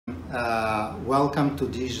Welcome to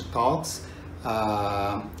Digitalks.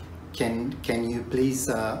 Can you please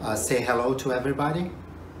say hello to everybody?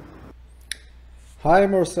 Hi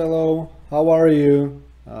Marcelo, how are you?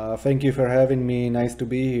 Thank you for having me. Nice to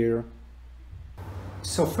be here.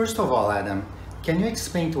 So first of all, Adam, can you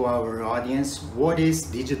explain to our audience what is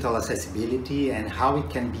digital accessibility and how it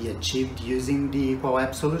can be achieved using the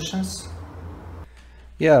EqualWeb solutions?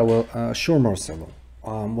 Sure, Marcelo.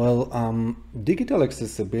 Digital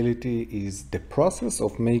accessibility is the process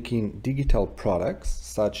of making digital products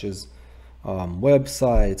such as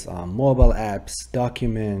websites, mobile apps,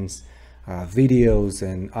 documents, videos,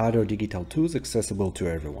 and other digital tools accessible to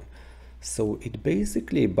everyone. So it's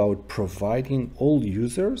basically about providing all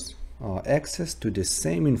users access to the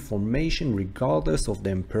same information regardless of the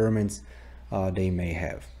impairments they may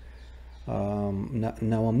have.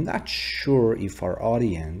 Now, I'm not sure if our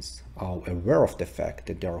audience are aware of the fact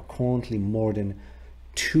that there are currently more than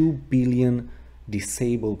 2 billion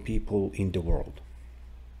disabled people in the world.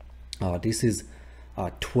 This is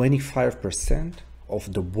 25%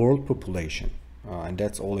 of the world population, and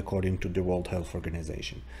that's all according to the World Health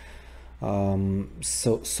Organization.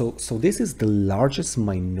 So this is the largest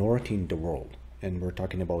minority in the world, and we're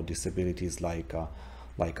talking about disabilities like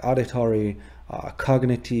auditory,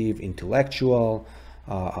 cognitive, intellectual,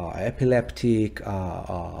 epileptic,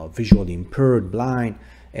 visually impaired, blind,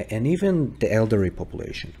 and even the elderly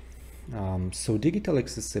population. So digital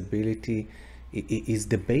accessibility is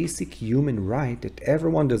the basic human right that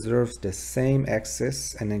everyone deserves the same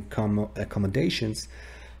access and accommodations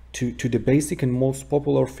to the basic and most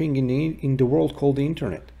popular thing in the world called the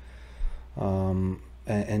internet. And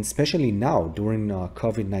especially now during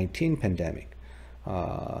COVID-19 pandemic.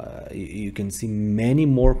 You can see many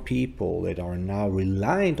more people that are now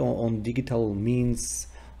reliant on digital means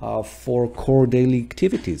for core daily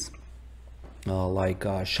activities like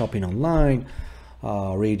shopping online,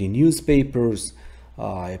 reading newspapers,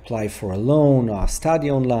 apply for a loan,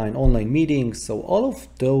 study online meetings. So all of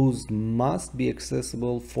those must be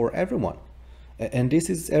accessible for everyone, and this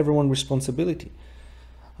is everyone's responsibility.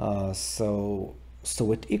 So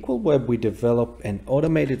at EqualWeb we developed an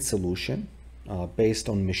automated solution based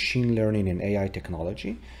on machine learning and AI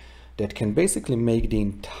technology that can basically make the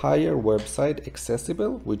entire website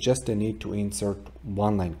accessible with just the need to insert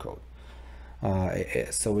one line code.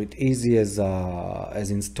 So it's easy as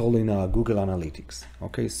installing Google Analytics.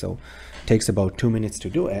 Okay, so it takes about 2 minutes to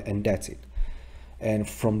do, and that's it. And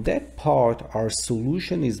from that part, our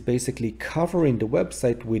solution is basically covering the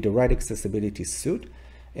website with the right accessibility suite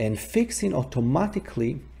and fixing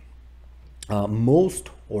automatically most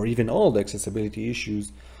or even all the accessibility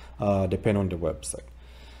issues depend on the website.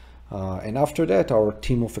 And after that, our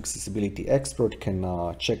team of accessibility experts can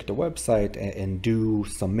check the website and do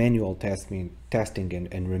some manual testing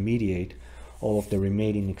and remediate all of the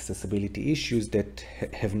remaining accessibility issues that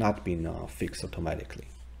have not been fixed automatically.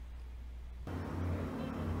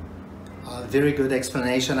 Very good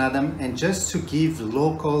explanation, Adam. And just to give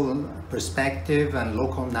local perspective and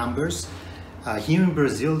local numbers, here in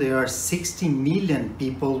Brazil, there are 60 million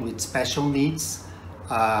people with special needs.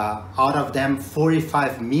 Out of them,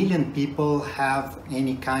 45 million people have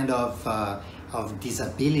any kind of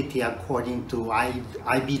disability according to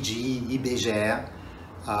IBGE.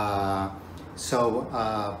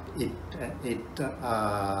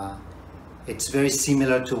 It's very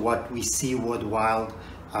similar to what we see worldwide.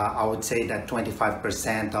 I would say that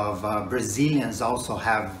 25% of Brazilians also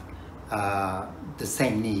have the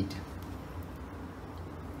same need.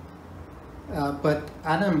 But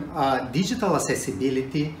Adam, digital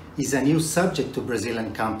accessibility is a new subject to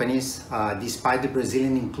Brazilian companies, despite the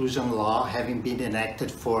Brazilian inclusion law having been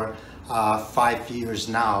enacted for 5 years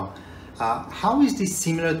now. How is this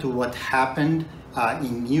similar to what happened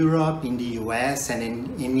in Europe, in the US, and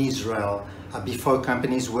in Israel before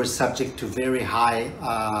companies were subject to very high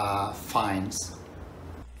fines?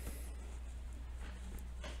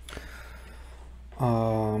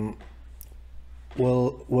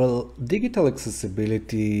 Well, digital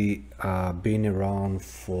accessibility been around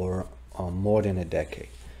for more than a decade,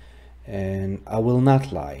 and I will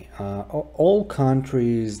not lie. All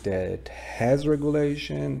countries that has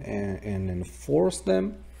regulation and enforce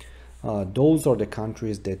them, those are the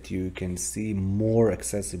countries that you can see more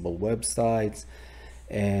accessible websites,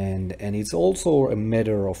 and it's also a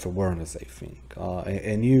matter of awareness, I think.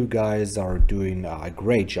 And you guys are doing a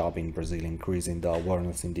great job in Brazil increasing the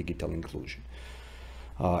awareness in digital inclusion.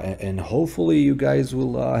 And hopefully you guys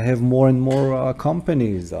will have more and more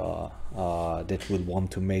companies that will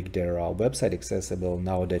want to make their website accessible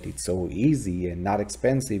now that it's so easy and not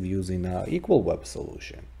expensive using EqualWeb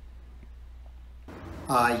solution.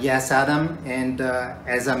 Yes, Adam, and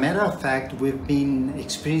as a matter of fact, we've been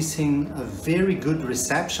experiencing a very good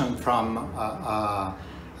reception from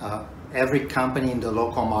every company in the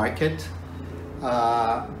local market.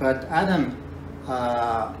 But Adam,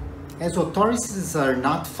 as authorities are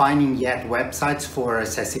not finding yet websites for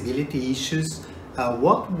accessibility issues,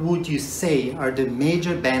 what would you say are the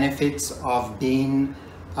major benefits of being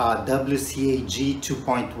WCAG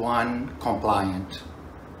 2.1 compliant?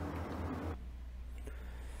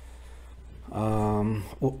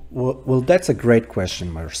 Well, that's a great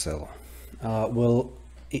question, Marcelo. Well,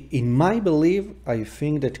 in my belief, I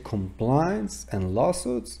think that compliance and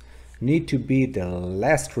lawsuits need to be the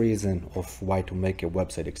last reason of why to make a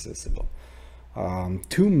website accessible.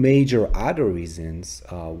 Two major other reasons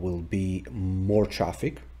will be more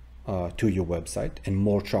traffic to your website, and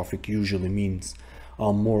more traffic usually means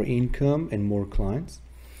more income and more clients.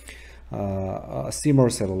 See,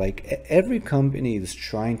 Marcelo, like every company is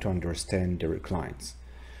trying to understand their clients,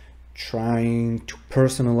 trying to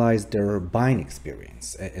personalize their buying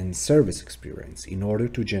experience and service experience in order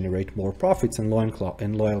to generate more profits and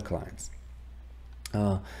loyal clients.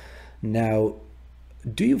 Now,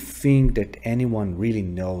 do you think that anyone really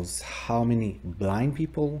knows how many blind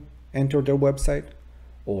people enter their website,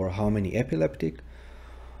 or how many epileptic,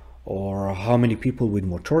 or how many people with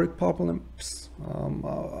motoric problems?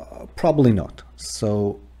 Probably not.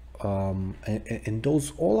 So, and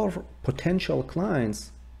those all are potential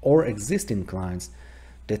clients or existing clients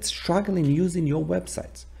that struggle in using your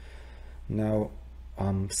websites. Now,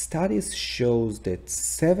 studies shows that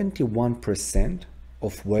 71%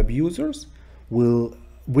 of web users with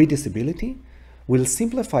disability will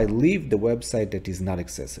simplify leave the website that is not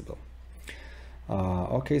accessible.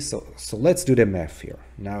 Okay, so let's do the math here.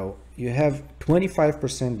 Now, you have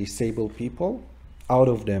 25% disabled people. Out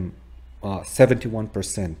of them,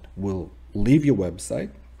 71% will leave your website.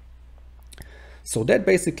 So that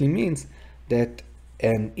basically means that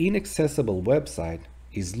an inaccessible website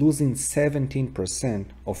is losing 17%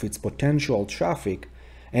 of its potential traffic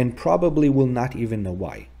and probably will not even know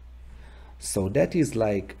why. So that is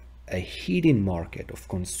like a hidden market of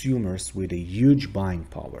consumers with a huge buying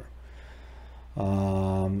power.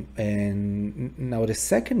 And now the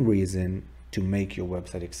second reason to make your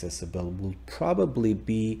website accessible will probably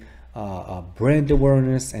be brand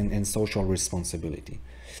awareness and social responsibility.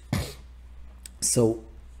 So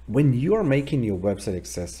when you are making your website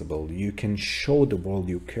accessible, you can show the world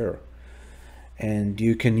you care. And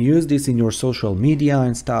you can use this in your social media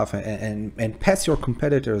and stuff, and pass your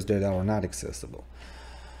competitors that are not accessible.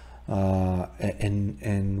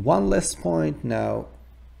 And one last point now,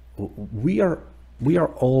 we are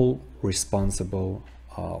all responsible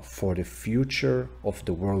for the future of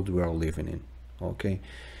the world we are living in, okay?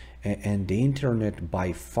 And the internet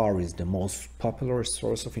by far is the most popular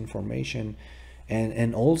source of information,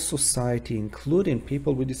 and all society, including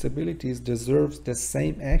people with disabilities, deserves the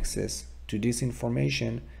same access to this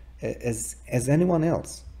information as anyone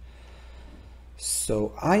else.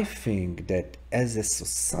 So I think that as a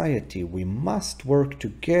society, we must work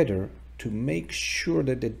together to make sure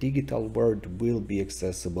that the digital world will be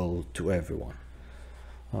accessible to everyone.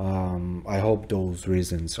 I hope those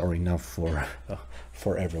reasons are enough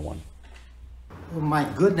for everyone. Oh my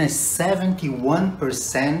goodness,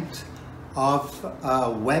 71% of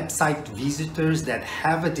website visitors that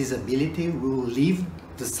have a disability will leave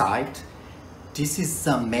the site. This is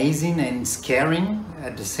amazing and scaring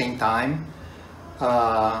at the same time.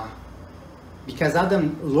 Because other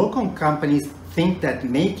local companies think that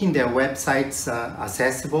making their websites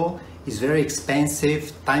accessible is very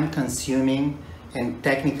expensive, time-consuming, and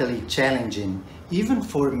technically challenging. Even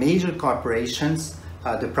for major corporations,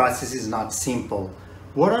 the process is not simple.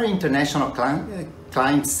 What are international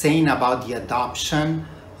clients saying about the adoption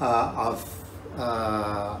of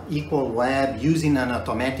EqualWeb using an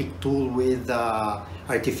automatic tool with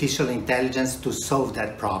artificial intelligence to solve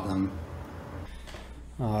that problem?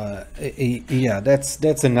 Yeah,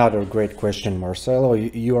 that's another great question, Marcelo.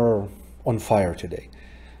 You are on fire today.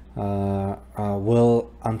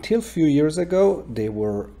 Well, until a few years ago, they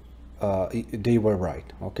were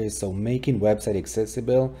right. Okay, so making website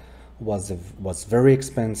accessible was very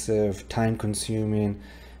expensive, time-consuming,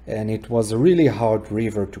 and it was a really hard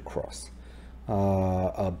river to cross.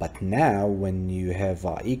 But now, when you have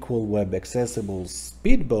EqualWeb accessible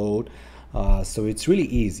speedboat, so it's really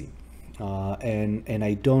easy. And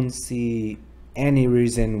I don't see any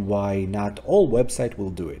reason why not all websites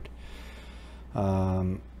will do it.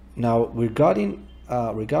 Now, regarding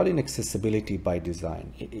accessibility by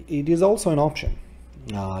design, it is also an option.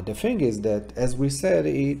 The thing is that, as we said,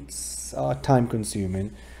 it's time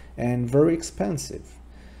consuming and very expensive.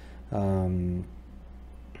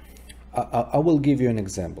 I will give you an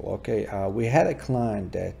example. Okay, we had a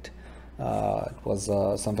client that it was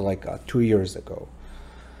something like 2 years ago,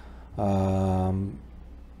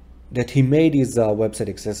 that he made his website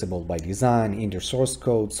accessible by design in their source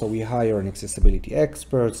code. So we hired an accessibility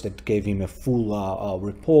experts that gave him a full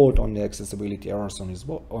report on the accessibility errors on his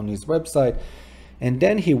website, and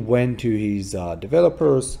then he went to his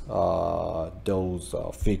developers. Those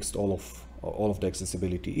fixed all of the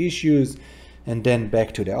accessibility issues, and then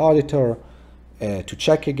back to the auditor to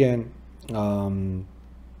check again.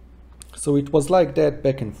 So it was like that,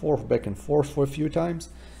 back and forth for a few times.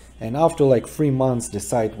 And after like 3 months, the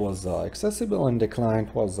site was accessible and the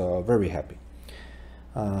client was very happy.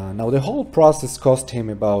 Now the whole process cost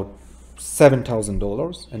him about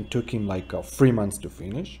 $7,000 and took him like 3 months to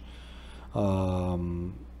finish.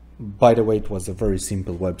 By the way, it was a very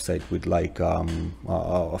simple website with like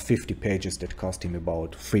 50 pages that cost him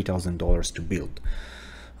about $3,000 to build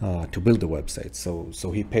the website.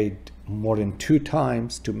 So he paid more than 2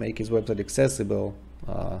 times to make his website accessible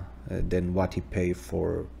than what he paid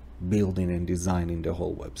for building and designing the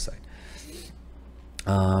whole website.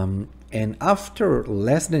 And after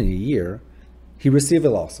less than a year, he received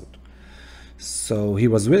a lawsuit. So he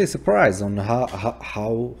was really surprised on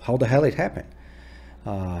how the hell it happened.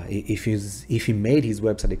 If he made his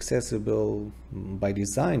website accessible by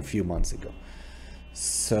design a few months ago.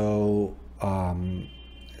 So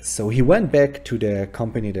he went back to the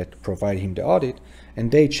company that provided him the audit,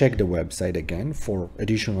 and they checked the website again for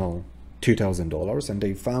additional $2,000, and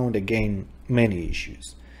they found again many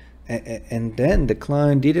issues. And then the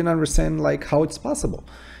client didn't understand like how it's possible.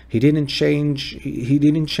 He didn't change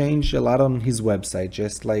a lot on his website,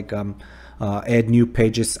 just like add new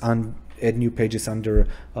pages under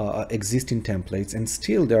existing templates, and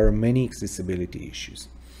still there are many accessibility issues.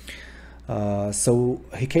 So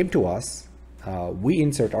he came to us. We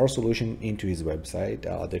insert our solution into his website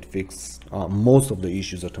that fixed most of the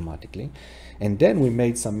issues automatically, and then we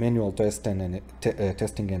made some manual testing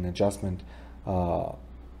and adjustment of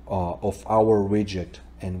our widget,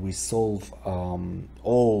 and we solve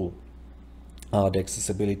all the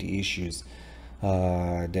accessibility issues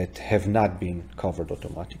that have not been covered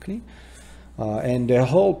automatically. And the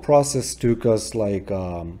whole process took us like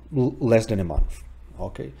less than a month.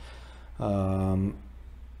 Okay.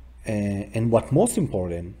 And what most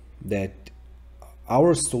important, that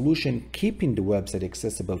our solution keeping the website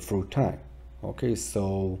accessible through time. Okay,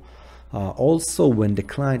 so also when the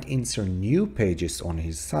client insert new pages on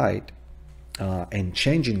his site and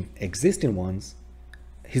changing existing ones,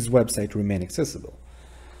 his website remain accessible.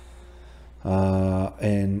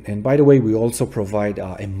 And by the way, we also provide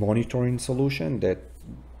a monitoring solution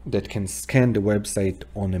that can scan the website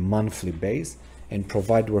on a monthly basis and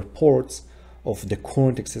provide reports of the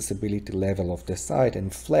current accessibility level of the site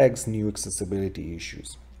and flags new accessibility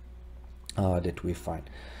issues that we find.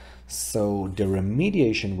 So the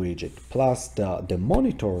remediation widget plus the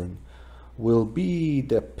monitoring will be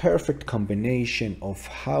the perfect combination of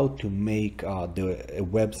how to make the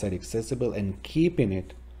website accessible and keeping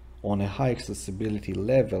it on a high accessibility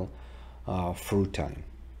level through time.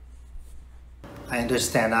 I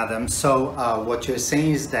understand, Adam. So what you're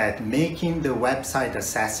saying is that making the website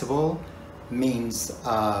accessible means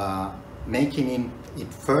making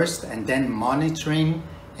it first and then monitoring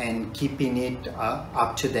and keeping it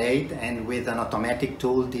up to date, and with an automatic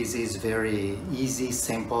tool this is very easy,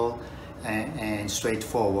 simple and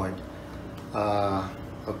straightforward.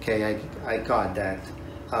 Okay, I got that.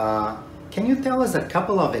 Can you tell us a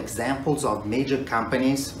couple of examples of major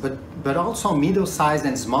companies, but also middle-sized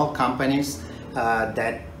and small companies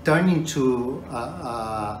that turn into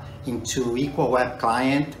EqualWeb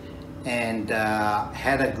client and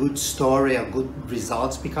had a good story or good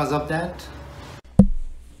results because of that?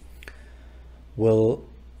 Well,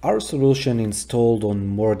 our solution installed on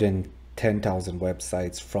more than 10,000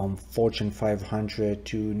 websites, from Fortune 500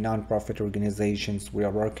 to nonprofit organizations. We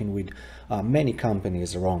are working with many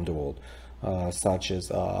companies around the world, such as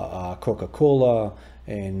Coca-Cola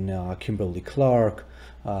and Kimberly-Clark,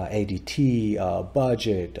 ADT,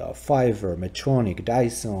 Budget, Fiverr, Medtronic,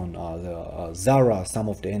 Dyson, Zara, some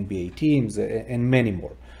of the NBA teams, and many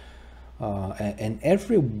more. And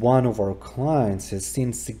every one of our clients has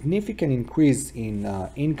seen significant increase in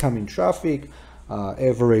incoming traffic,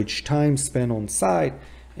 average time spent on site,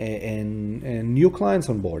 and new clients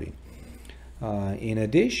onboarding. In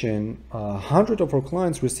addition, hundreds of our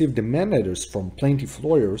clients received demand letters from plaintiff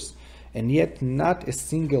lawyers, and yet not a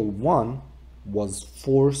single one was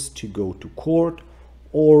forced to go to court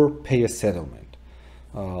or pay a settlement.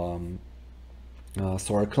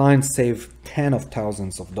 So our clients save tens of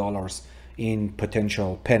thousands of dollars in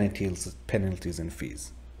potential penalties and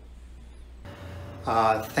fees.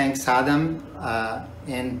 Thanks, Adam.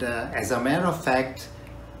 As a matter of fact,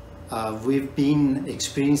 we've been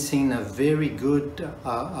experiencing a very good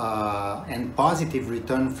and positive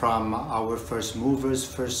return from our first movers,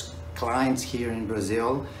 first clients here in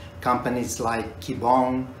Brazil. Companies like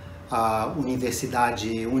Kibon,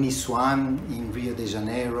 Universidade Uniswan in Rio de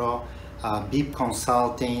Janeiro, BIP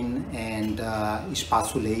Consulting, and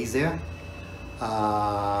Espaço Laser.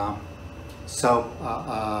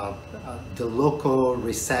 The local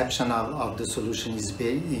reception of the solution is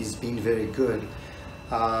being very good.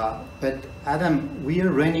 But Adam, we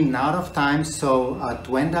are running out of time, so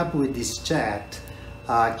to end up with this chat,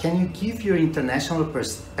 can you give your international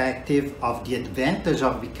perspective of the advantage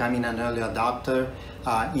of becoming an early adopter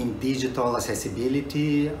in digital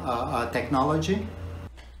accessibility technology?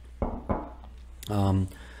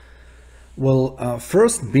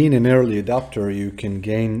 First, being an early adopter, you can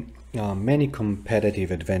gain many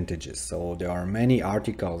competitive advantages. So there are many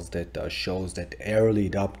articles that shows that early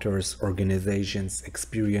adopters organizations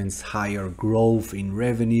experience higher growth in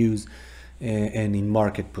revenues and in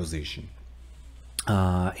market position.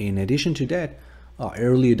 In addition to that,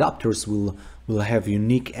 early adopters will have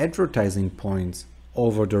unique advertising points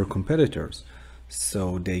over their competitors.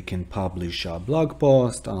 So they can publish blog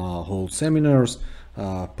posts, hold seminars,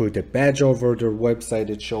 put a badge over their website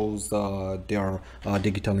that shows they are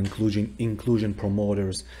digital inclusion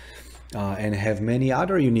promoters, and have many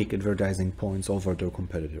other unique advertising points over their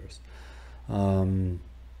competitors. And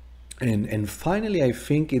finally, I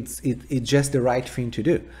think it's just the right thing to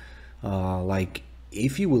do. Like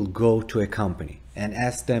if you will go to a company and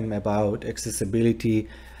ask them about accessibility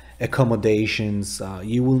accommodations,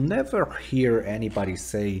 you will never hear anybody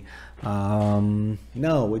say,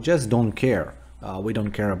 no, we just don't care. We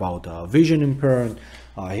don't care about vision impaired,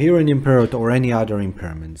 hearing impaired, or any other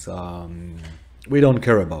impairments. We don't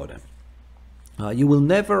care about them. You will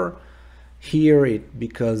never hear it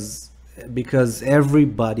because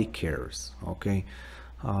everybody cares. Okay,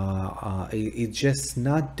 it's just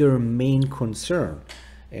not their main concern.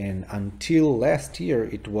 And until last year,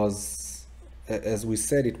 it was, as we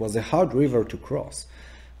said, it was a hard river to cross.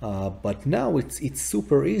 But now it's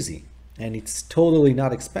super easy, and it's totally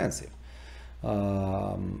not expensive.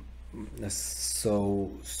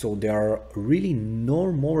 So there are really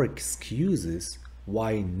no more excuses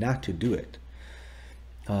why not to do it.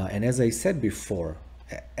 And as I said before,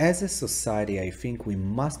 as a society, I think we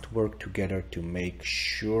must work together to make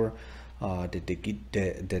sure that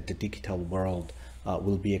the digital world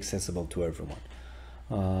will be accessible to everyone.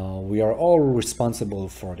 We are all responsible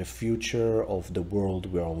for the future of the world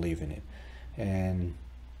we are living in.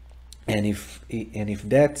 And if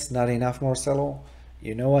that's not enough, Marcelo,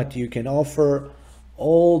 you know what? You can offer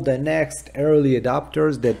all the next early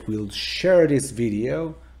adopters that will share this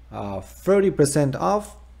video 30%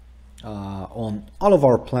 off on all of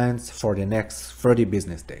our plans for the next 30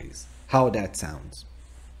 business days. How that sounds?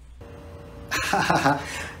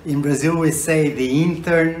 In Brazil, we say the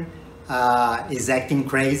intern is acting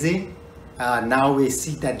crazy. Now we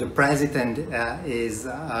see that the president is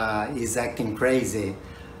acting crazy.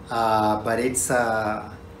 But it's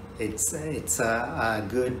a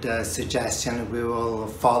good suggestion. We will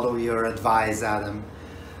follow your advice, Adam.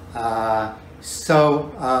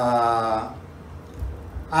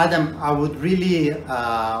 Adam, I would really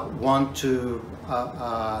want to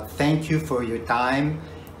thank you for your time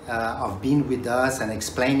of being with us and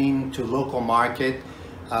explaining to local market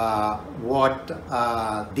what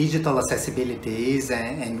digital accessibility is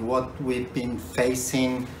and what we've been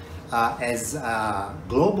facing as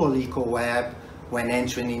global EqualWeb when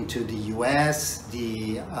entering into the US,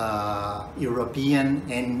 the European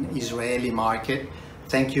and Israeli market.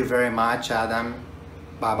 Thank you very much, Adam.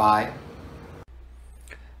 Bye-bye.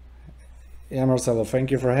 Yeah, Marcelo,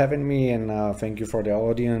 thank you for having me, and thank you for the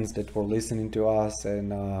audience that were listening to us,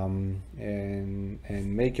 and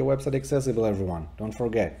make your website accessible, everyone. Don't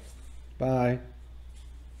forget. Bye.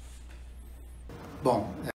 Bom.